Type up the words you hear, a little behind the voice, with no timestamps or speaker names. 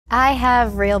I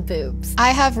have real boobs. I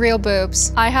have real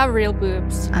boobs. I have real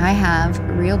boobs. I have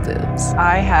real boobs.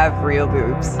 I have real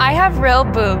boobs. I have real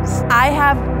boobs. I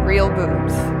have real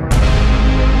boobs.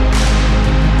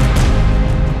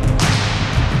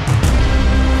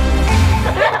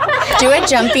 Do a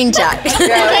jumping jack.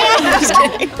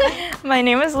 My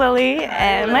name is Lily,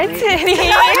 and my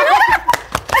titty.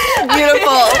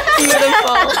 Beautiful,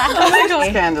 beautiful.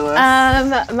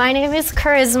 Scandalous. My name is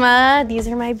Charisma. These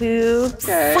are my boobs.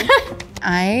 Okay.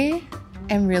 I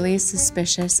am really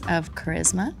suspicious of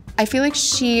Charisma. I feel like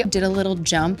she did a little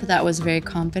jump that was very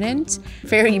confident,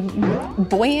 very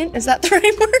buoyant. Is that the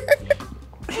right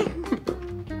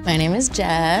word? My name is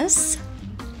Jess.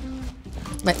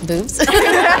 My boobs.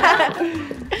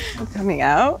 Coming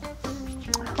out.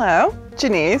 Hello,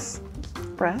 Janice.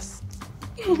 Breasts.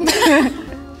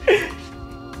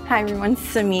 Hi everyone,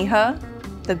 Samiha,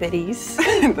 the biddies.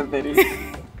 The biddies.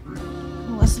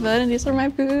 Elizabeth, and these are my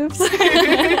boobs.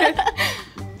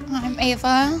 I'm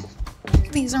Ava.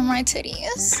 These are my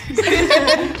titties.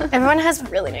 Everyone has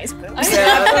really nice boobs.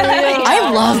 I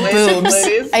love boobs.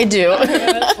 Ladies. I do.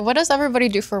 What does everybody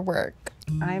do for work?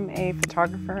 I'm a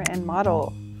photographer and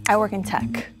model. I work in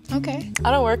tech. Okay.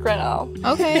 I don't work right now.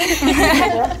 Okay.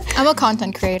 I'm a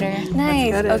content creator.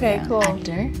 Nice, okay, cool.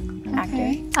 Actor.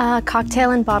 Actor.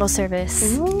 Cocktail and bottle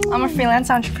service. I'm a freelance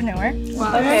entrepreneur.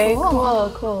 Okay,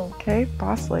 cool. Okay,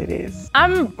 boss ladies.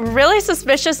 I'm really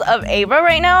suspicious of Ava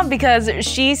right now because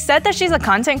she said that she's a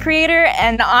content creator,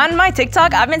 and on my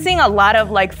TikTok, I've been seeing a lot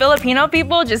of like Filipino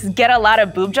people just get a lot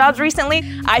of boob jobs recently.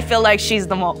 I feel like she's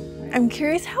the most. I'm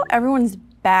curious how everyone's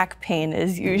back pain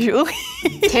is usually.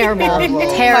 Terrible. My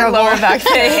lower back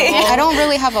pain. I don't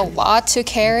really have a lot to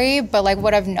carry, but like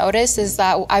what I've noticed is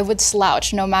that I would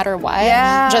slouch no matter what.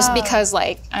 Yeah. Just because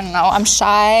like, I don't know, I'm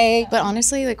shy. But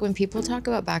honestly, like when people talk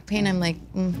about back pain, I'm like,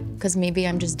 because maybe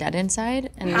I'm just dead inside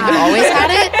and I've always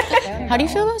had it. How do you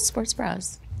feel about sports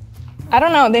bras? I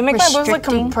don't know, they make my boobs look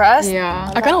compressed.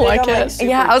 Yeah, I kind of like it.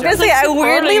 Yeah, I was gonna say, I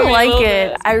weirdly supporting me a like little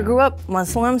it. bit. I grew up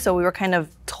Muslim, so we were kind of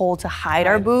told to hide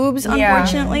our boobs,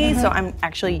 unfortunately. So I'm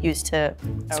actually used to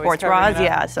sports covering bras, it up.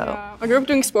 yeah, so. I grew up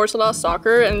doing sports a lot,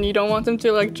 soccer, and you don't want them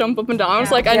to like jump up and down.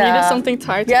 It's like I needed something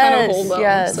tight to kind of hold them.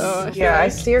 Yes. So I feel Yeah, I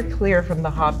like- steer clear from the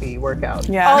hoppy workout.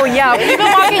 Yeah. Oh yeah, we've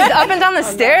been walking up and down the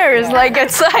stairs. Like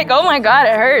it's like, oh my God,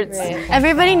 it hurts.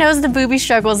 Everybody knows the booby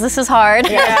struggles. This is hard.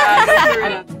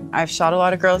 I've shot a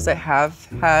lot of girls that have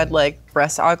had like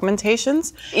breast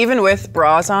augmentations. Even with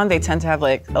bras on, they tend to have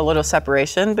like a little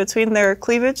separation between their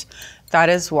cleavage. That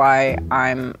is why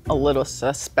I'm a little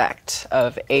suspect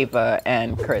of Ava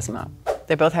and Charisma.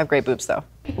 They both have great boobs though.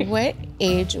 What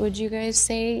age would you guys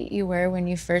say you were when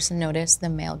you first noticed the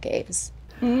male gaze?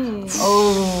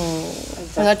 Oh,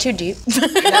 was that too deep?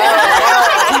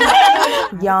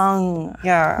 Young.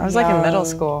 Yeah, I was like in middle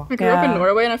school. I grew up in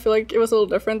Norway, and I feel like it was a little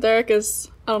different there because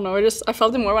I don't know. I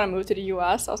felt it more when I moved to the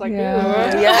U.S. I was like, I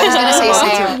was gonna say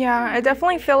same. Yeah, I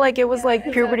definitely feel like it was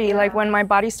like puberty, like when my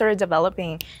body started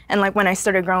developing and like when I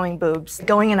started growing boobs.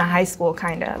 Going into high school,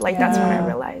 kinda, like that's when I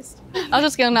realized. I was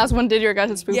just gonna ask, when did your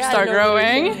guys' boobs start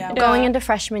growing? Going into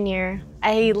freshman year,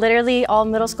 I literally, all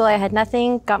middle school, I had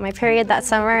nothing, got my period that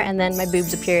summer, and then my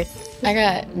boobs appeared. I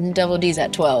got double D's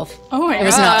at 12. Oh my God. It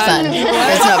was not fun. It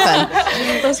was not fun.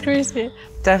 That's crazy.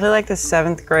 Definitely like the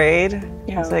 7th grade.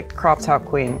 I was like crop top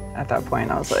queen at that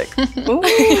point. I was like,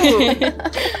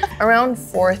 Around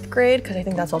 4th grade, because I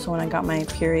think that's also when I got my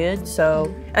period,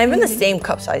 so. And I've been the same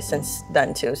cup size since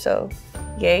then too, so.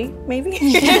 Yay, maybe?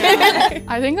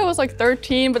 I think I was like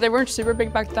 13, but they weren't super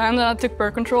big back then. Then I took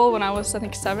birth control when I was, I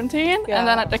think, 17. And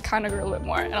then it kind of grew a little bit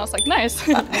more. And I was like, nice.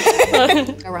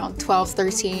 Around 12,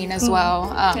 13 as well.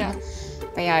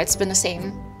 But yeah, it's been the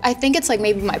same. I think it's like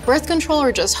maybe my birth control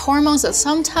or just hormones that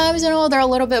sometimes, you know, they're a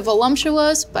little bit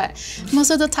voluptuous, but most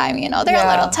of the time, you know, they're a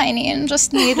little tiny and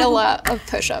just need a lot of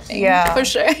push-upping. Yeah. For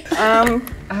sure. I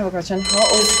have a question.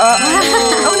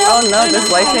 Oh no,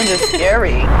 this light change is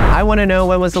scary. I want to know,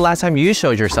 when was the last time you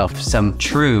showed yourself some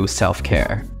true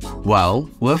self-care? Well,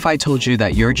 what if I told you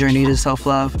that your journey to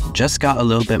self-love just got a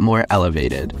little bit more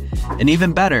elevated? And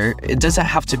even better, it doesn't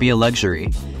have to be a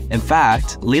luxury. In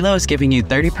fact, Lilo is giving you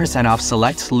 30% off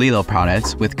select Lilo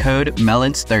products with code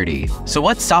MELONS30. So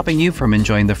what's stopping you from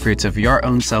enjoying the fruits of your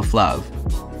own self-love?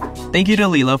 Thank you to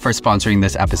Lilo for sponsoring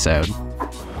this episode.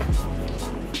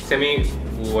 Timmy,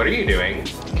 what are you doing?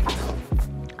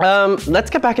 Let's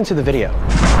get back into the video.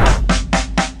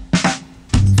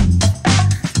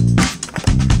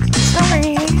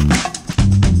 Sorry.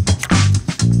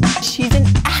 She's an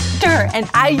actor, and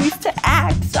I used to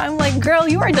act, so I'm like, girl,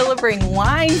 you are delivering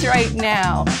lines right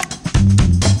now.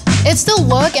 It's the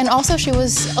look, and also she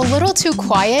was a little too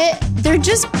quiet. They're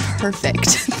just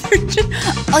perfect. They're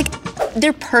just, like,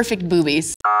 they're perfect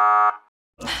boobies.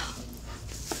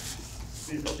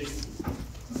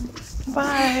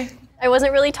 Bye. I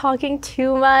wasn't really talking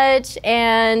too much,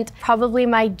 and probably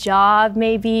my job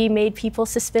maybe made people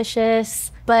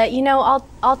suspicious. But you know,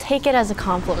 I'll take it as a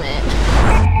compliment.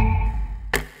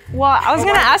 Well, I was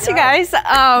gonna ask you guys,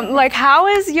 like, how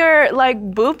is your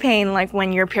boob pain like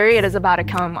when your period is about to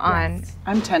come on?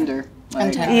 I'm tender.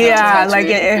 Yeah, like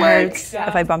it hurts.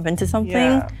 If I bump into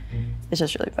something, it's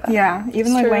just really bad. Yeah,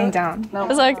 even like laying down. No,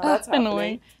 it's like, that's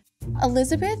annoying.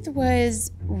 Elizabeth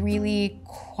was really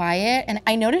quiet, and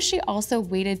I noticed she also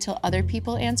waited till other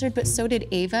people answered, but so did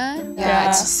Ava. Yeah,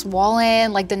 it's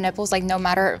swollen, like the nipples, like no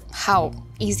matter how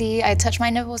easy I touch my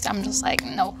nipples, I'm just like,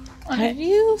 no. How do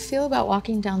you feel about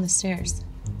walking down the stairs?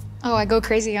 Oh, I go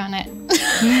crazy on it.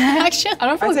 Actually, I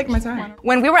don't feel I take my time.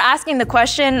 When we were asking the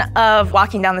question of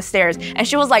walking down the stairs, and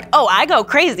she was like, oh, I go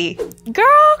crazy.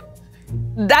 Girl,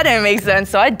 that didn't make sense,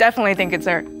 so I definitely think it's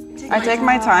her. I take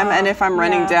my time, and if I'm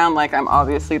running down, like I'm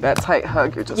obviously that tight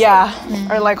hug, you're just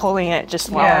or like holding it just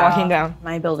while walking down.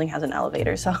 My building has an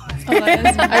elevator, so.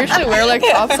 I usually wear like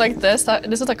tops like this.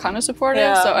 This is like kind of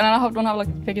supportive, so and I don't have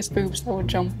like biggest boobs that would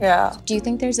jump. Yeah. Do you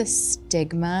think there's a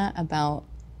stigma about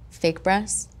fake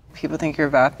breasts? People think you're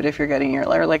vapid if you're getting your,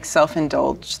 or like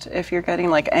self-indulged if you're getting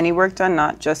like any work done,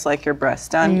 not just like your breasts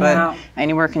done, but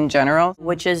any work in general.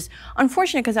 Which is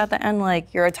unfortunate because at the end,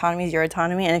 like, your autonomy is your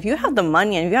autonomy, and if you have the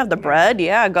money and if you have the bread,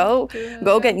 go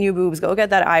get new boobs, go get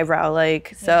that eyebrow,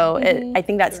 like. So I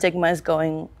think that stigma is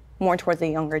going more towards the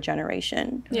younger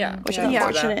generation. Yeah, which is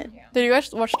unfortunate. Did you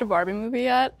guys watch the Barbie movie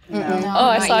yet? No, oh,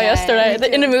 I saw yesterday.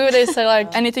 In the movie, they say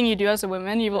like anything you do as a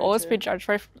woman, you will always be judged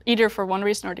for either for one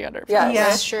reason or the other. Yeah,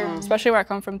 that's true. Especially where I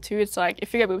come from too. It's like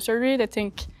if you get boob surgery, they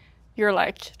think you're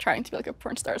like trying to be like a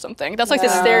porn star or something. That's like the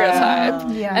stereotype.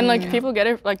 And like people get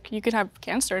it, like you could have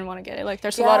cancer and want to get it. Like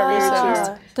there's a lot of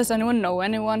reasons. Does anyone know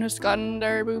anyone who's gotten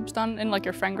their boobs done in like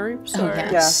your friend groups?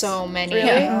 Or? So many.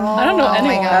 Really? I don't know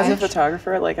anyone. As a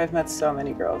photographer, like I've met so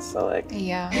many girls, so like.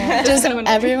 Does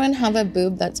everyone have a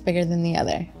boob that's bigger than the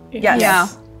other? Yeah.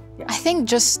 I think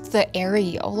just the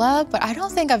areola, but I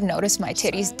don't think I've noticed my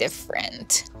titties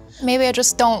different. Maybe I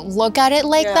just don't look at it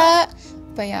like that.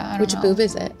 But yeah, I don't Which know. boob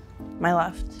is it? My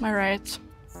left. My right.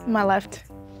 My left.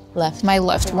 Left. My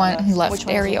left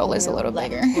areola is a little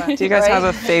bigger. Do you guys have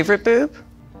a favorite boob?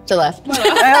 The left. My left.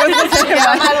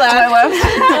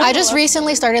 I just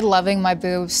recently started loving my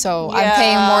boobs, so I'm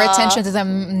paying more attention to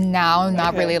them now,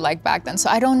 not really like back then.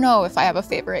 So I don't know if I have a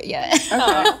favorite yet.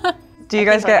 Do you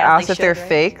guys get asked if they're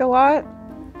fake a lot?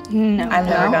 No. I've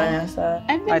never gotten asked that.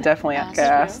 I definitely get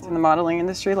asked in the modeling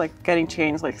industry, like getting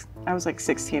changed. Like I was like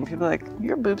 16. People are like,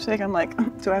 your boob's fake. I'm like,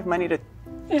 do I have money to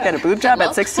get a boob job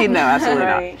at 16? No, absolutely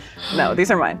not. No,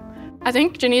 these are mine. I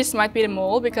think Janice might be the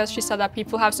mole because she said that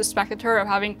people have suspected her of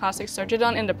having plastic surgery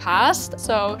done in the past,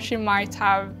 so she might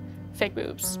have fake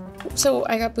boobs. So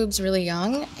I got boobs really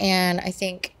young, and I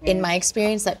think in my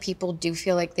experience that people do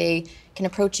feel like they can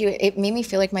approach you. It made me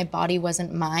feel like my body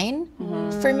wasn't mine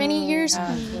for many years.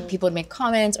 People would make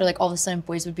comments, or like all of a sudden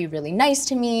boys would be really nice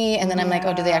to me, and then I'm like,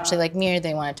 oh, do they actually like me, or do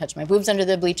they want to touch my boobs under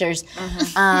the bleachers?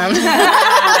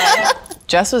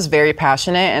 Jess was very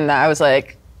passionate, and I was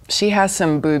like, she has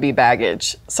some booby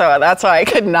baggage. So that's why I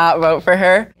could not vote for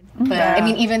her. But I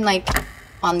mean, even like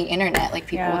on the internet, like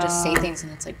people will just say things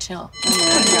and it's like, chill.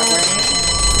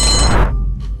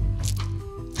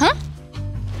 Huh?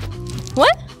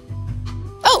 What?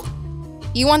 Oh,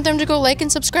 you want them to go like and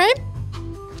subscribe?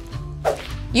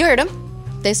 You heard them.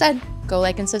 They said, go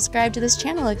like and subscribe to this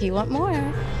channel if you want more.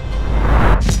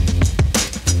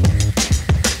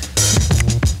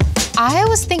 I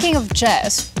was thinking of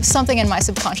Jess. Something in my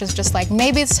subconscious, just like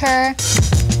maybe it's her.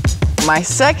 My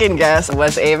second guess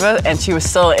was Ava, and she was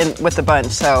still in with the bunch,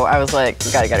 so I was like,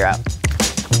 we gotta get her out.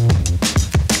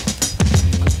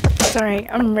 Sorry,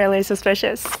 I'm really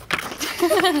suspicious.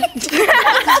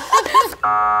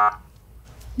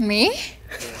 Me?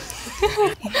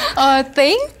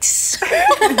 Thanks.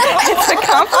 It's a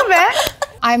compliment.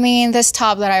 I mean, this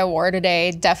top that I wore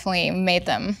today definitely made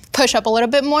them push up a little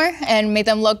bit more and made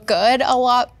them look good a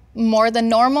lot more than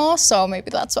normal, so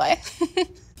maybe that's why.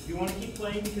 If you want to keep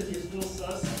playing because you're still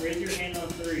sus, raise your hand on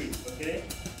 3, okay?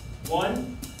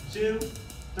 1, 2,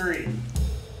 3. I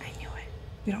knew it.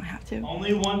 We don't have to.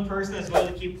 Only one person is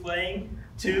going to keep playing.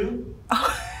 2.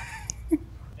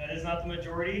 That is not the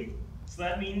majority, so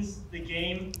that means the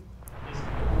game is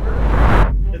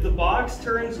over. If the box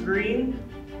turns green,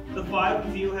 the 5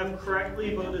 of you have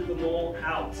correctly voted the mole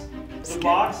out. If the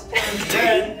box turns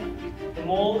red, the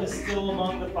mole is still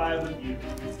among the 5 of you.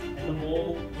 the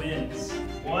mole wins.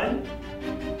 1,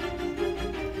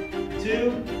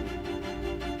 2,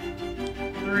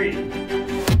 3.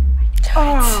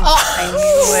 I knew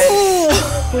it.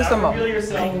 Who's the mole? Reveal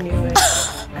yourself. I knew it.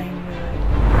 I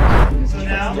knew it. So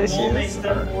now the mole may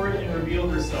step forward and reveal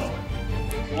herself.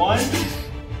 1,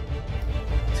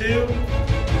 2,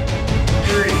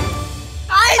 3.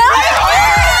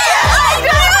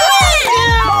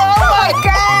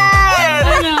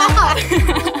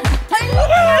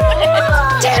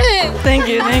 Thank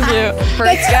you.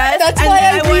 That's why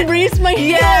I raised my hand.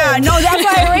 Yeah, no, that's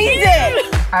why I raised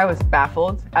it. I was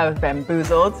baffled. I was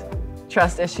bamboozled.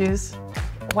 Trust issues.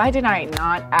 Why did I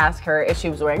not ask her if she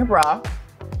was wearing a bra?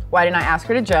 Why didn't I ask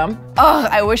her to jump? Oh,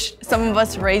 I wish some of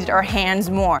us raised our hands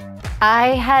more. I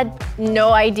had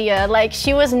no idea. Like,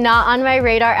 she was not on my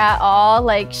radar at all.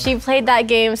 Like, she played that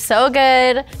game so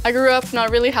good. I grew up not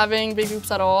really having big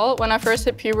boobs at all. When I first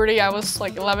hit puberty, I was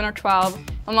like 11 or 12.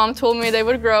 My mom told me they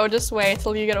would grow, just wait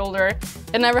till you get older.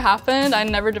 It never happened. I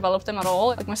never developed them at all.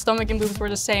 Like, my stomach and boobs were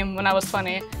the same when I was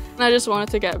 20. And I just wanted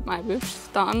to get my boobs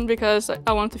done because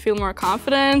I wanted to feel more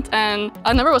confident, and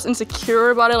I never was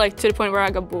insecure about it, like to the point where I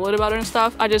got bullied about it and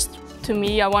stuff. To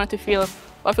me, I wanted to feel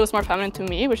what feels more feminine to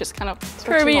me, which is kind of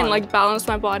curvy and like balance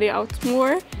my body out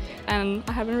more. And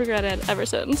I haven't regretted it ever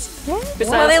since. Well,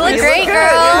 they look great,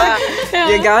 girl.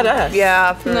 You got us.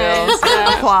 Yeah, for real.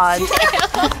 Applaud.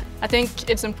 I think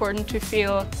it's important to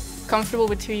feel comfortable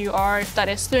with who you are. If that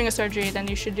is doing a surgery, then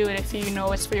you should do it if you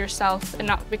know it's for yourself and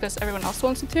not because everyone else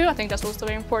wants it to. I think that's also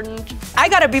very important. I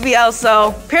got a BBL,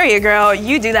 so period, girl.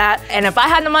 You do that. And if I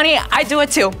had the money, I'd do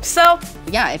it too. So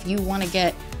Yeah, if you want to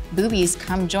get boobies,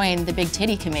 come join the Big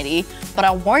Titty Committee. But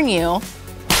I'll warn you,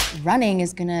 running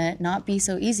is gonna not be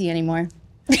so easy anymore.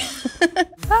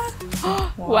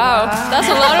 Wow, that's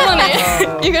a lot of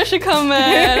money. You guys should come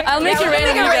in. I'll make it rain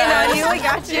on you guys. I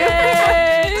got you.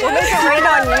 Yay. We'll make it rain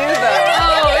on you, though.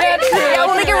 Oh, yeah, true. Yeah,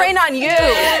 we'll make it rain on you.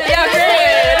 Yeah,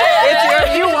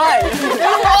 great. You won.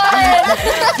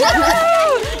 You won.